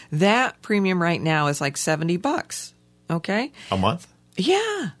 That premium right now is like $70. Okay? A month?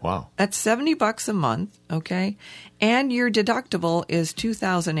 Yeah. Wow. That's $70 a month, okay? And your deductible is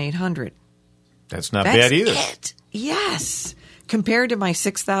 $2,800. That's not bad either. It. Yes. Compared to my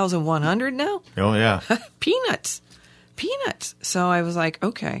 $6,100 now? Oh, yeah. Peanuts. So I was like,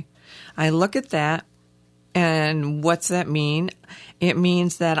 okay. I look at that, and what's that mean? It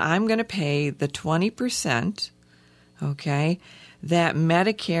means that I'm going to pay the 20%, okay, that my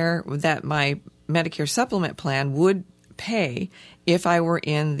Medicare supplement plan would pay if I were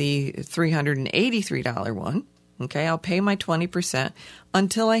in the $383 one. Okay, I'll pay my 20%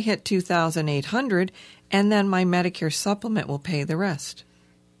 until I hit $2,800, and then my Medicare supplement will pay the rest.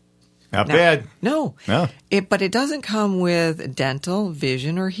 Not bad. No. But it doesn't come with dental,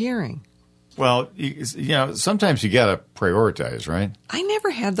 vision, or hearing. Well, sometimes you got to prioritize, right? I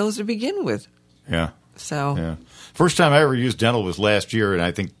never had those to begin with. Yeah. So. Yeah. First time I ever used dental was last year, and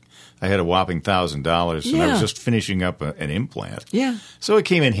I think I had a whopping $1,000, and I was just finishing up an implant. Yeah. So it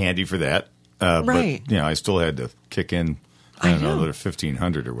came in handy for that. Right. But, I still had to kick in, another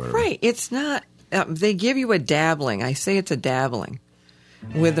 $1,500 or whatever. Right. It's not, they give you a dabbling. I say it's a dabbling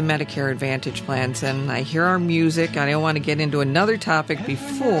with the Medicare Advantage plans. And I hear our music. I don't want to get into another topic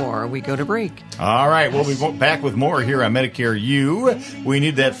before we go to break. All right. We'll be back with more here on Medicare U. We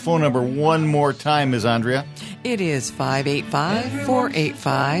need that phone number one more time, Ms. Andrea. It is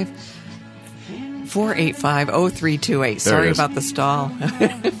 585-485-0328. Sorry about the stall.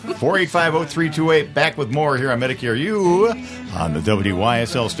 485-0328. Back with more here on Medicare U on the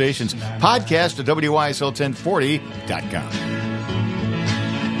WYSL stations. Podcast at WYSL1040.com.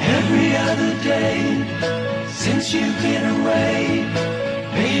 Every other day since you've been away,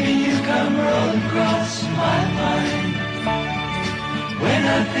 baby, you come rolling across my mind. When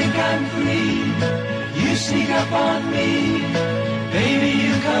I think I'm free, you sneak up on me. Baby,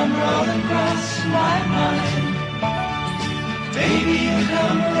 you come rolling across my mind. Baby, you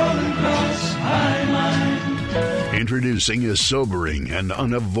come rolling across my mind. Introducing a sobering and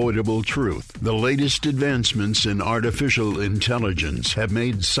unavoidable truth. The latest advancements in artificial intelligence have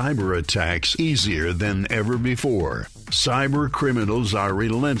made cyber attacks easier than ever before. Cyber criminals are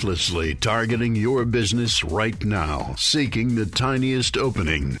relentlessly targeting your business right now, seeking the tiniest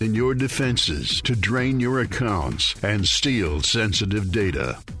opening in your defenses to drain your accounts and steal sensitive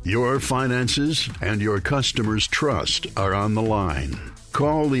data. Your finances and your customers' trust are on the line.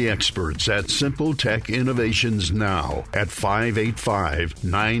 Call the experts at Simple Tech Innovations now at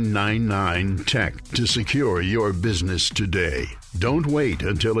 585-999-TECH to secure your business today. Don't wait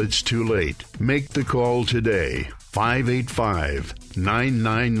until it's too late. Make the call today.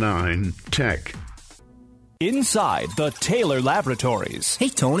 585-999-TECH. Inside the Taylor Laboratories. Hey,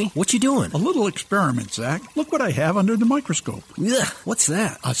 Tony, what you doing? A little experiment, Zach. Look what I have under the microscope. Ugh, what's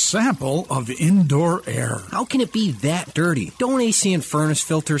that? A sample of indoor air. How can it be that dirty? Don't AC and furnace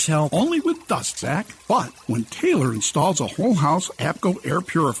filters help? Only with dust, Zach. But when Taylor installs a whole house APCO air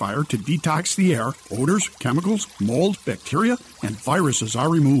purifier to detox the air, odors, chemicals, mold, bacteria, and viruses are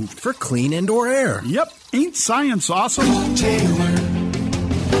removed. For clean indoor air. Yep. Ain't science awesome? Taylor,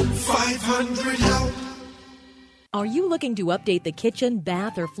 500 help. Are you looking to update the kitchen,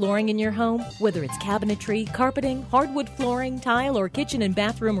 bath, or flooring in your home? Whether it's cabinetry, carpeting, hardwood flooring, tile, or kitchen and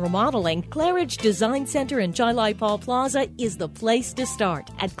bathroom remodeling, Claridge Design Center in Chilai Paul Plaza is the place to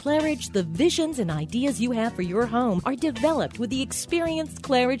start. At Claridge, the visions and ideas you have for your home are developed with the experienced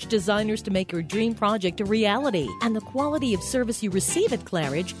Claridge designers to make your dream project a reality. And the quality of service you receive at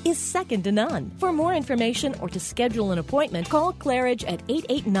Claridge is second to none. For more information or to schedule an appointment, call Claridge at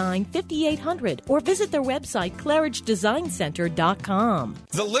 889-5800 or visit their website, Claridge marriagedesignCenter.com.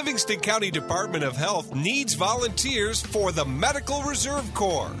 The Livingston County Department of Health needs volunteers for the Medical Reserve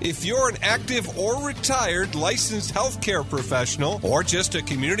Corps. If you're an active or retired licensed healthcare professional or just a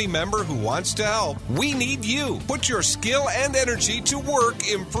community member who wants to help, we need you. Put your skill and energy to work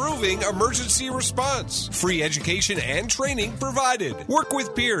improving emergency response. Free education and training provided. Work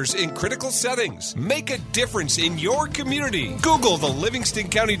with peers in critical settings. Make a difference in your community. Google the Livingston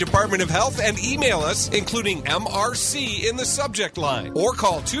County Department of Health and email us, including MRC in the subject line, or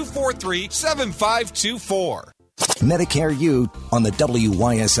call 243-7524. Medicare U on the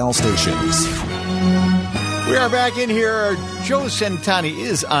WYSL stations. We are back in here. Joe Centani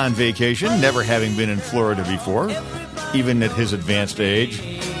is on vacation, never having been in Florida before, even at his advanced age.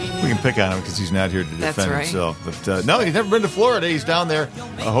 We can pick on him because he's not here to defend himself. But no, he's never been to Florida. He's down there.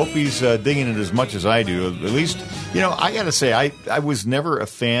 I hope he's digging it as much as I do. At least, I got to say, I was never a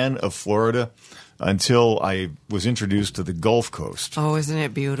fan of Florida until I was introduced to the Gulf Coast. Oh, isn't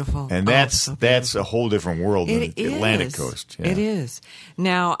it beautiful? And that's a whole different world than the Atlantic coast. Yeah. It is.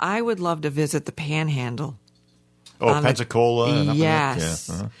 Now, I would love to visit the Panhandle. Oh, Pensacola? Yes.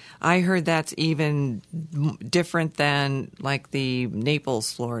 Yeah. Uh-huh. I heard that's even different than like the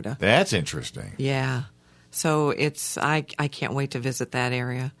Naples, Florida. That's interesting. Yeah. So I can't wait to visit that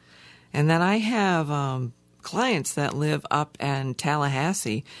area. And then I have clients that live up in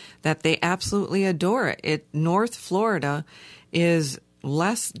Tallahassee that they absolutely adore it. North Florida is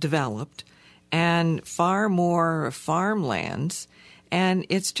less developed and far more farmlands. And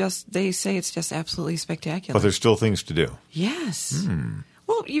it's just, they say it's just absolutely spectacular. But there's still things to do. Yes.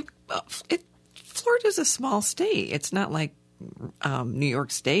 Well, Florida's a small state. It's not like New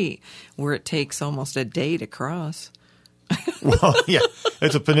York State where it takes almost a day to cross. Well, yeah,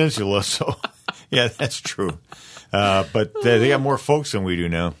 it's a peninsula, so yeah, that's true. But they got more folks than we do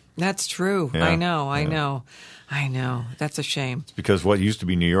now. That's true. Yeah. I know. That's a shame. It's because what used to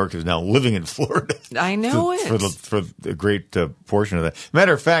be New York is now living in Florida. I know it. For the great portion of that.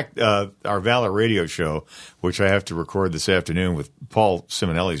 Matter of fact, our Valor radio show, which I have to record this afternoon with Paul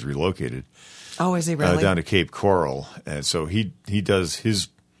Simonelli's relocated. Oh, is he really? Down to Cape Coral. And so he does his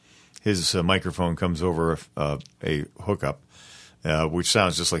microphone comes over a hookup. Which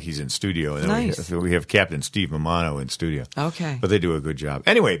sounds just like he's in studio. And then nice. we have Captain Steve Mamano in studio. Okay. But they do a good job.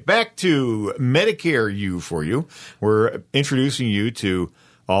 Anyway, back to Medicare U for you. We're introducing you to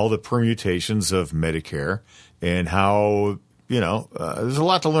all the permutations of Medicare and how, there's a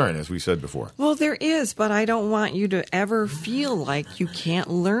lot to learn, as we said before. Well, there is, but I don't want you to ever feel like you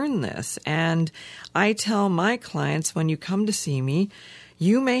can't learn this. And I tell my clients when you come to see me,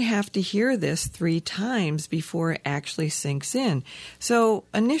 you may have to hear this 3 times before it actually sinks in. So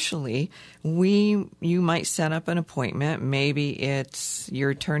initially, you might set up an appointment. Maybe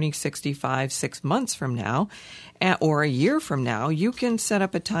you're turning 65 6 months from now, or a year from now. You can set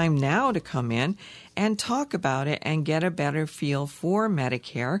up a time now to come in and talk about it and get a better feel for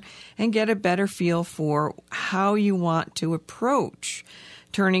Medicare and get a better feel for how you want to approach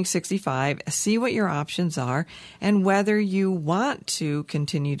turning 65, see what your options are, and whether you want to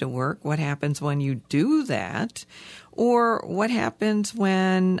continue to work, what happens when you do that, or what happens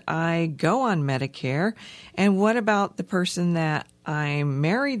when I go on Medicare, and what about the person that I'm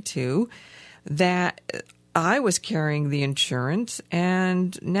married to that I was carrying the insurance,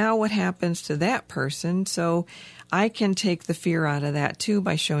 and now what happens to that person? So I can take the fear out of that too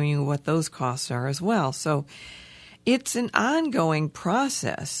by showing you what those costs are as well. So it's an ongoing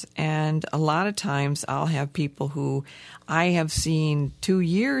process, and a lot of times I'll have people who I have seen 2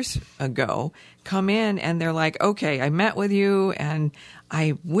 years ago come in and they're like, okay, I met with you and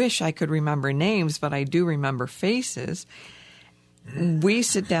I wish I could remember names, but I do remember faces. We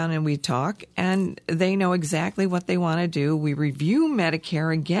sit down and we talk, and they know exactly what they want to do. We review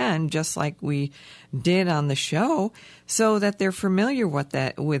Medicare again, just like we did on the show, so that they're familiar what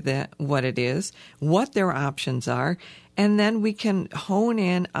it is, what their options are, and then we can hone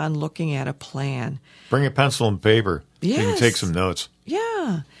in on looking at a plan. Bring a pencil and paper. Yes. You can take some notes.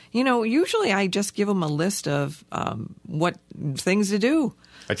 Yeah. Usually I just give them a list of what things to do.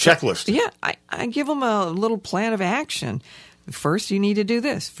 A checklist. Yeah. I give them a little plan of action. First, you need to do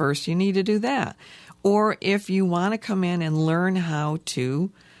this. First, you need to do that. Or if you want to come in and learn how to,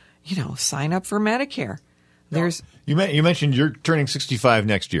 sign up for Medicare, You mentioned you're turning 65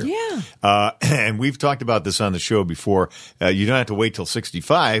 next year. Yeah. And we've talked about this on the show before. You don't have to wait till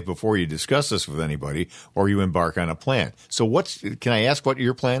 65 before you discuss this with anybody or you embark on a plan. So can I ask what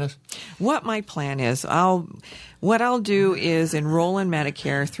your plan is? What my plan is, what I'll do is enroll in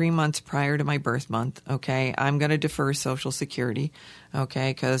Medicare 3 months prior to my birth month, okay? I'm going to defer Social Security,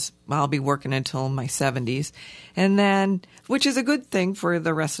 okay, because I'll be working until my 70s. And then, which is a good thing for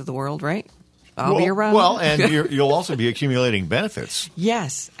the rest of the world, right? I'll be around. Well, and you'll also be accumulating benefits.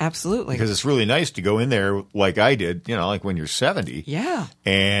 Yes, absolutely. Because it's really nice to go in there like I did, like when you're 70. Yeah.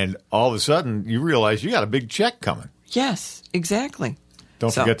 And all of a sudden you realize you got a big check coming. Yes, exactly.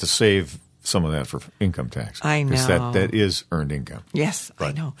 Don't forget to save some of that for income tax. I know. Because that is earned income. Yes, but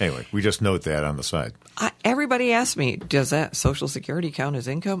I know. Anyway, we just note that on the side. Everybody asks me, does that Social Security count as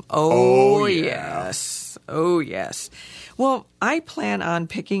income? Oh, yeah. Yes. Oh, yes. Well, I plan on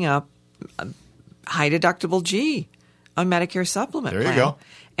picking up high deductible G, a Medicare supplement plan. There you go.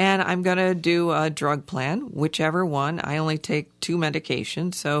 And I'm going to do a drug plan, whichever one. I only take 2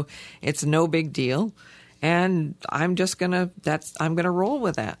 medications, so it's no big deal. And I'm just going to roll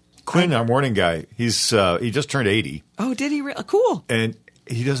with that. Quinn, our morning guy, he just turned 80. Oh, did he really? Cool. And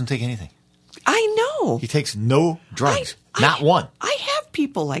he doesn't take anything. I know. He takes no drugs. Not one. I have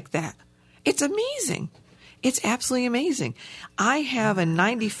people like that. It's amazing. It's absolutely amazing. I have a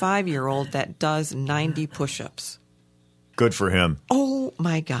 95-year-old that does 90 push-ups. Good for him. Oh,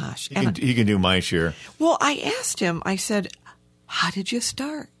 my gosh. He can do my share. Well, I asked him, I said, how did you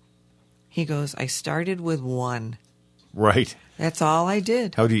start? He goes, I started with 1. Right. That's all I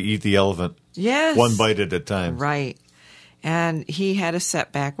did. How do you eat the elephant? Yes. 1 bite at a time. Right. And he had a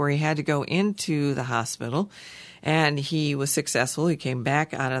setback where he had to go into the hospital, and he was successful. He came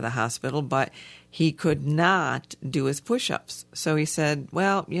back out of the hospital, but he could not do his push-ups. So he said,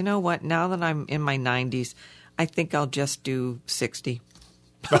 well, you know what? Now that I'm in my 90s, I think I'll just do 60.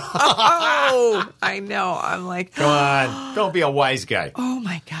 Oh, I know. I'm like, come on. Don't be a wise guy. Oh,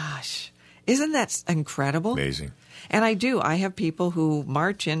 my gosh. Isn't that incredible? Amazing. And I do. I have people who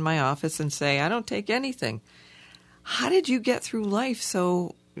march in my office and say, I don't take anything. How did you get through life?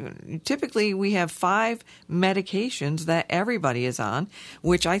 So typically we have 5 medications that everybody is on,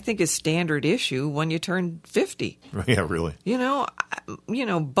 which I think is standard issue when you turn 50. Yeah, really.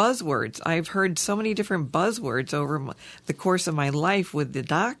 Buzzwords. I've heard so many different buzzwords over the course of my life with the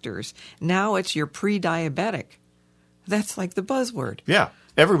doctors. Now it's you're pre-diabetic. That's like the buzzword. Yeah.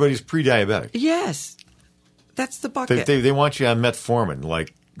 Everybody's pre-diabetic. Yes. That's the bucket. They want you on metformin,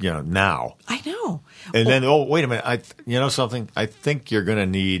 now. I know. And then, wait a minute. Something? I think you're going to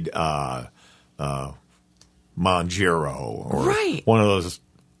need Monjero or one of those.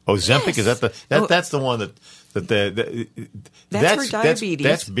 Ozempic, yes. Is that that's the one that's for diabetes.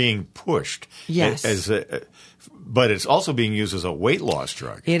 That's being pushed. Yes. But it's also being used as a weight loss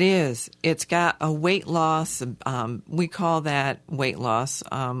drug. It is. It's got a weight loss. We call that weight loss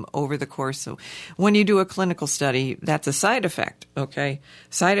over the course of when you do a clinical study. That's a side effect. Okay,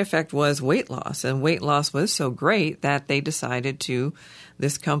 side effect was weight loss, and weight loss was so great that they decided to.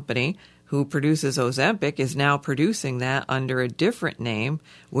 This company who produces Ozempic is now producing that under a different name,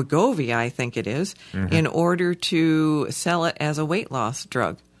 Wegovy, I think it is, in order to sell it as a weight loss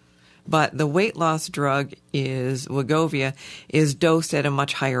drug. But the weight loss drug Wegovy is dosed at a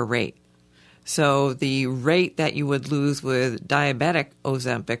much higher rate. So the rate that you would lose with diabetic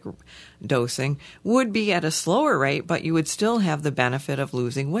Ozempic dosing would be at a slower rate, but you would still have the benefit of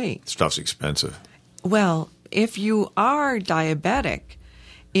losing weight. Stuff's expensive. Well, if you are diabetic,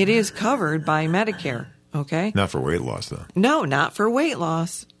 it is covered by Medicare, okay? Not for weight loss, though. No, not for weight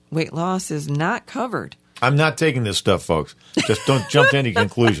loss. Weight loss is not covered. I'm not taking this stuff, folks. Just don't jump to any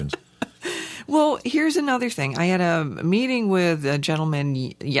conclusions. Well, here's another thing. I had a meeting with a gentleman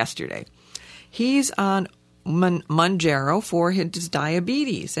yesterday. He's on Monjero for his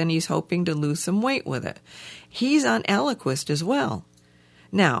diabetes, and he's hoping to lose some weight with it. He's on Eliquis as well.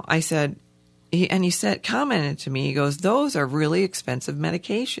 Now, I said, commented to me, he goes, those are really expensive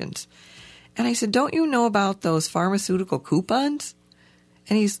medications. And I said, don't you know about those pharmaceutical coupons?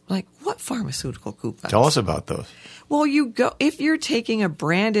 And he's like, what pharmaceutical coupons? Tell us about those. Well, if you're taking a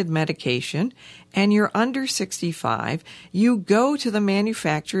branded medication and you're under 65, you go to the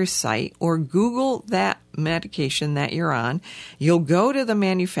manufacturer's site or Google that medication that you're on. You'll go to the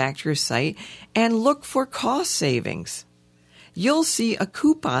manufacturer's site and look for cost savings. You'll see a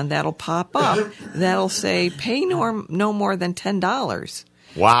coupon that'll pop up that'll say pay no more than $10.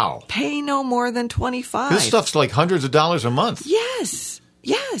 Wow. Pay no more than $25. This stuff's like hundreds of dollars a month. Yes.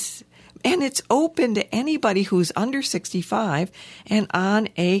 And it's open to anybody who's under 65 and on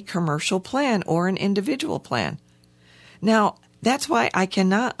a commercial plan or an individual plan. Now, that's why I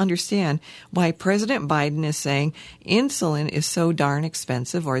cannot understand why President Biden is saying insulin is so darn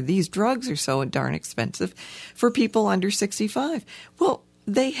expensive or these drugs are so darn expensive for people under 65. Well,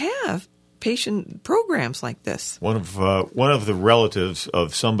 they have patient programs like this. One of the relatives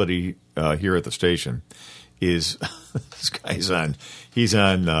of somebody here at the station is this guy's on. He's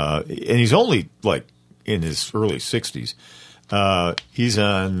on, and he's only like in his early 60s. He's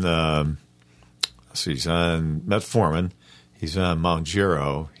on. He's on metformin. He's on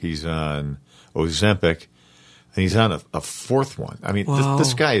Mounjaro. He's on Ozempic, and he's on a fourth one. I mean,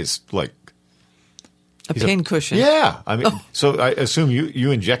 this guy is like a pincushion. Yeah, I mean, so I assume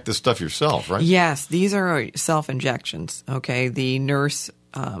you inject this stuff yourself, right? Yes, these are self-injections. Okay, the nurse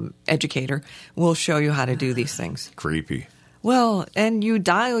educator will show you how to do these things. Creepy. Well, and you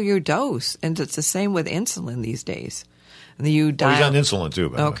dial your dose, and it's the same with insulin these days. You dial. He's on insulin too.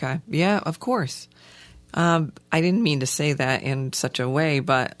 By the way. Okay, yeah, of course. I didn't mean to say that in such a way,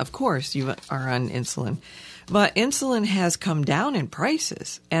 but of course you are on insulin. But insulin has come down in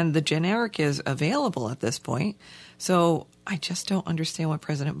prices, and the generic is available at this point. So I just don't understand what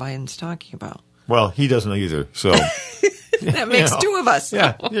President Biden's talking about. Well, he doesn't either. So that makes two of us.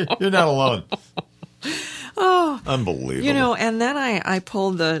 Yeah, you're not alone. Oh, unbelievable. And then I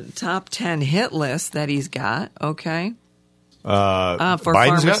pulled the top 10 hit list that he's got. Okay. For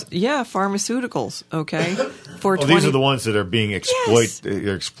Biden's got? Yeah, pharmaceuticals. Okay, these are the ones that are being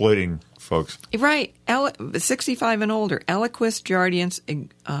They're exploiting folks, right? 65 and older: Eliquis, Jardiance,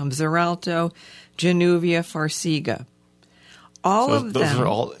 Xarelto, Januvia, Farxiga. Those are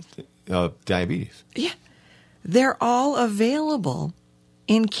all diabetes. Yeah, they're all available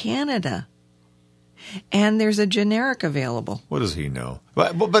in Canada. And there's a generic available. What does he know?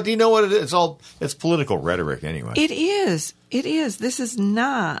 But you know what it is? It's political rhetoric anyway. It is. This is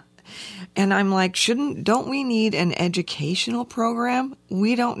not. And I'm like, don't we need an educational program?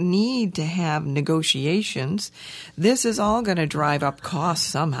 We don't need to have negotiations. This is all going to drive up costs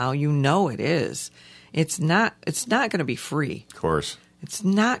somehow. You know it is. It's not going to be free. Of course. It's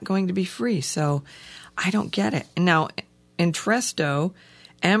not going to be free. So I don't get it. Now, Entresto,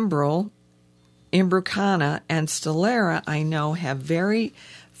 Enbrel, Imbrucana, and Stelara, I know, have very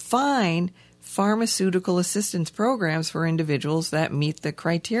fine pharmaceutical assistance programs for individuals that meet the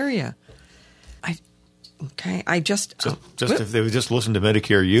criteria. If they would just listen to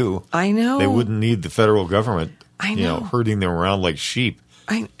Medicare U, I know they wouldn't need the federal government. I know, herding them around like sheep.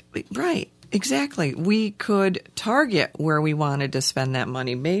 Right, exactly. We could target where we wanted to spend that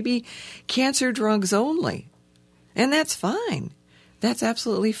money. Maybe cancer drugs only, and that's fine. That's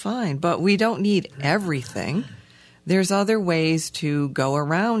absolutely fine, but we don't need everything. There's other ways to go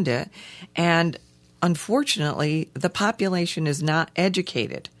around it, and unfortunately, the population is not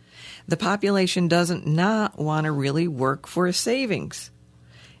educated. The population doesn't not want to really work for a savings.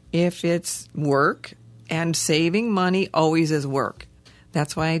 If it's work, and saving money always is work.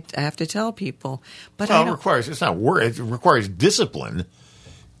 That's why I have to tell people. But it's not work. It requires discipline.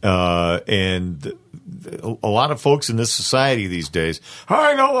 And a lot of folks in this society these days,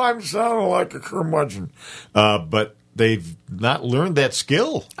 I know I'm sounding like a curmudgeon, but they've not learned that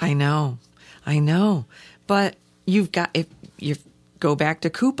skill. I know. But if you go back to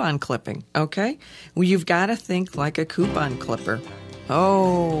coupon clipping, okay? Well, you've got to think like a coupon clipper.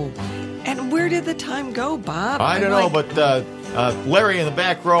 Oh, and where did the time go, Bob? I don't know, but Larry in the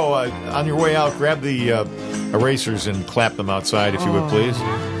back row, on your way out, grab the erasers and clap them outside, if you would, please.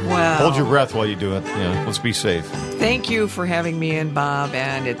 Wow. Hold your breath while you do it. Let's be safe. Thank you for having me in, Bob,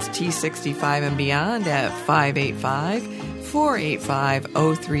 and it's T65 and beyond at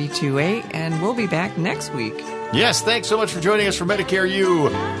 585-485-0328, and we'll be back next week. Yes, thanks so much for joining us for Medicare U,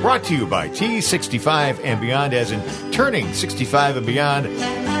 brought to you by T65 and beyond, as in turning 65 and beyond.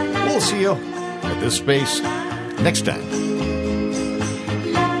 We'll see you at this space next time.